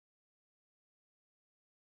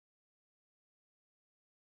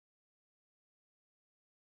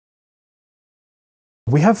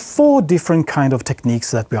We have 4 different kind of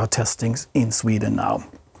techniques that we are testing in Sweden now.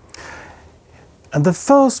 And the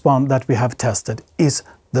first one that we have tested is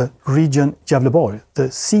the region Gävleborg,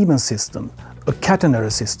 the Siemens system, a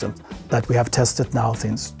catenary system that we have tested now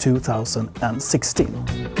since 2016.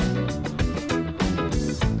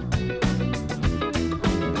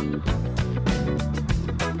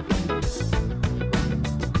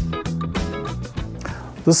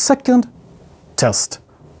 The second test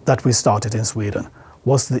that we started in Sweden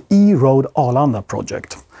was the E-Road Arlanda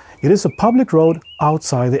project. It is a public road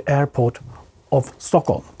outside the airport of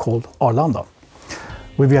Stockholm called Arlanda.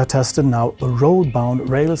 We have tested now a road-bound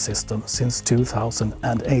rail system since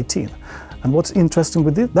 2018. And what's interesting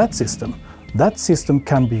with that system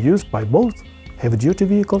can be used by both heavy-duty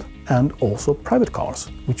vehicles and also private cars,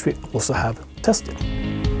 which we also have tested.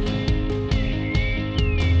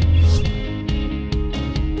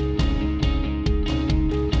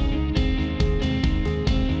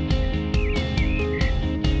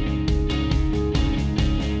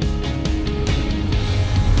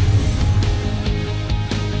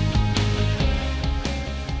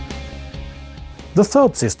 The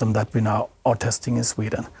third system that we now are testing in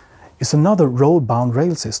Sweden is another road-bound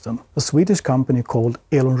rail system, a Swedish company called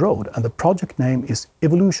Elon Road, and the project name is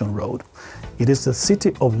Evolution Road. It is the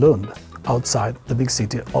city of Lund, outside the big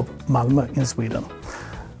city of Malmö in Sweden.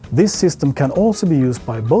 This system can also be used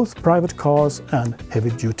by both private cars and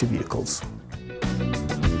heavy-duty vehicles.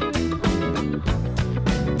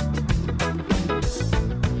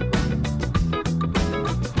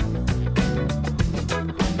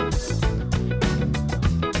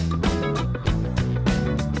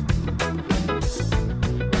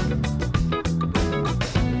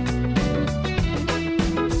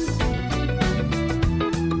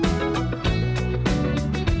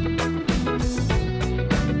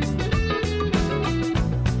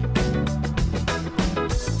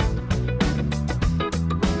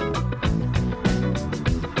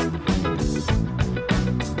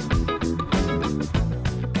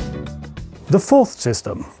 The fourth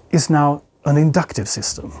system is now an inductive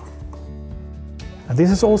system. And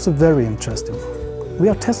this is also very interesting. We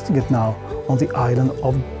are testing it now on the island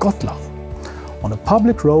of Gotland, on a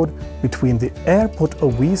public road between the airport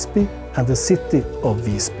of Visby and the city of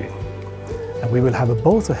Visby. And we will have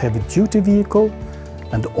both a heavy-duty vehicle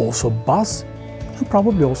and also bus and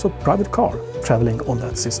probably also private car traveling on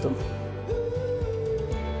that system.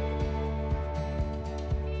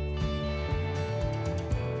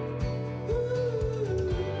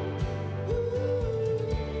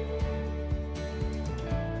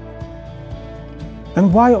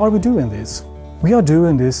 And why are we doing this? We are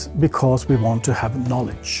doing this because we want to have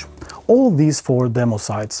knowledge. All these 4 demo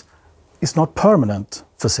sites is not permanent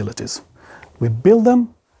facilities. We build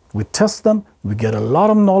them, we test them, we get a lot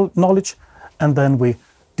of knowledge, and then we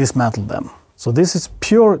dismantle them. So this is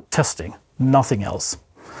pure testing, nothing else.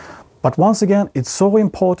 But once again, it's so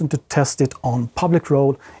important to test it on public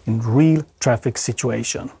road in real traffic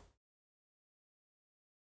situation.